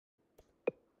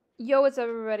Yo, what's up,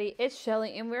 everybody? It's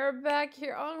Shelly, and we're back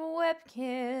here on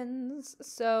Webkinz.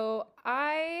 So,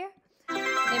 I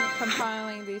am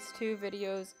compiling these two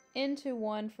videos into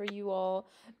one for you all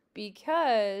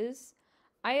because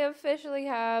I officially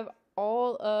have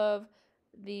all of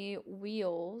the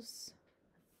wheels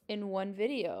in one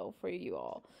video for you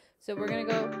all. So, we're gonna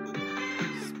go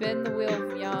spin the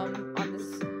wheel of yum on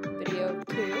this video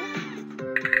too.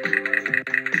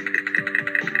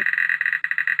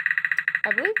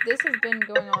 I believe this has been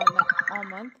going on like all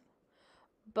month.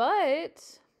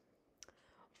 But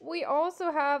we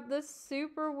also have the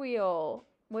super wheel,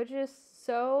 which is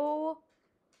so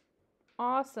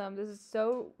awesome. This is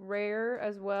so rare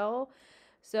as well.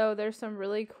 So there's some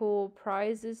really cool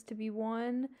prizes to be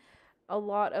won. A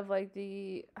lot of like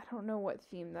I don't know what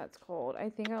theme that's called. I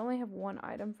think I only have one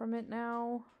item from it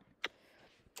now.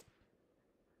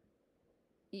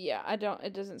 Yeah,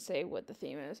 it doesn't say what the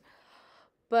theme is.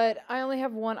 But I only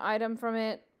have one item from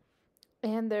it.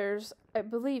 And there's, I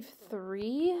believe,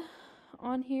 3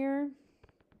 on here.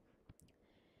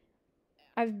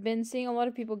 I've been seeing a lot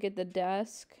of people get the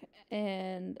desk,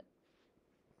 and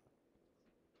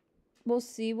we'll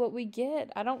see what we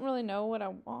get. I don't really know what I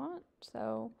want,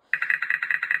 so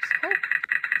just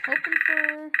hoping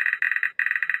for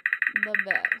the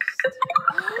best.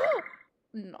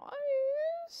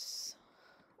 Nice.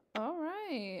 All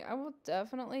right, I will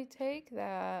definitely take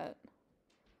that.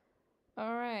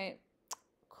 All right.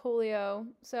 Coolio.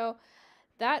 So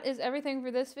that is everything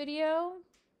for this video.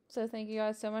 So thank you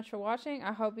guys so much for watching.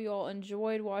 I hope you all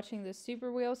enjoyed watching the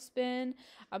super wheel spin.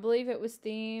 I believe it was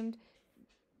themed.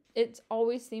 It's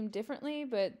always themed differently,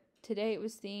 but today it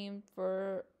was themed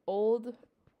for old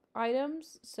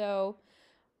items. So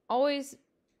always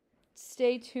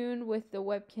stay tuned with the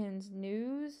Webkinz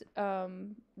news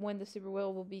when the super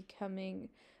wheel will be coming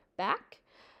back.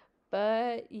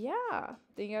 But yeah,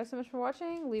 thank you guys so much for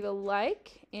watching. Leave a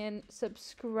like and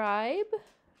subscribe.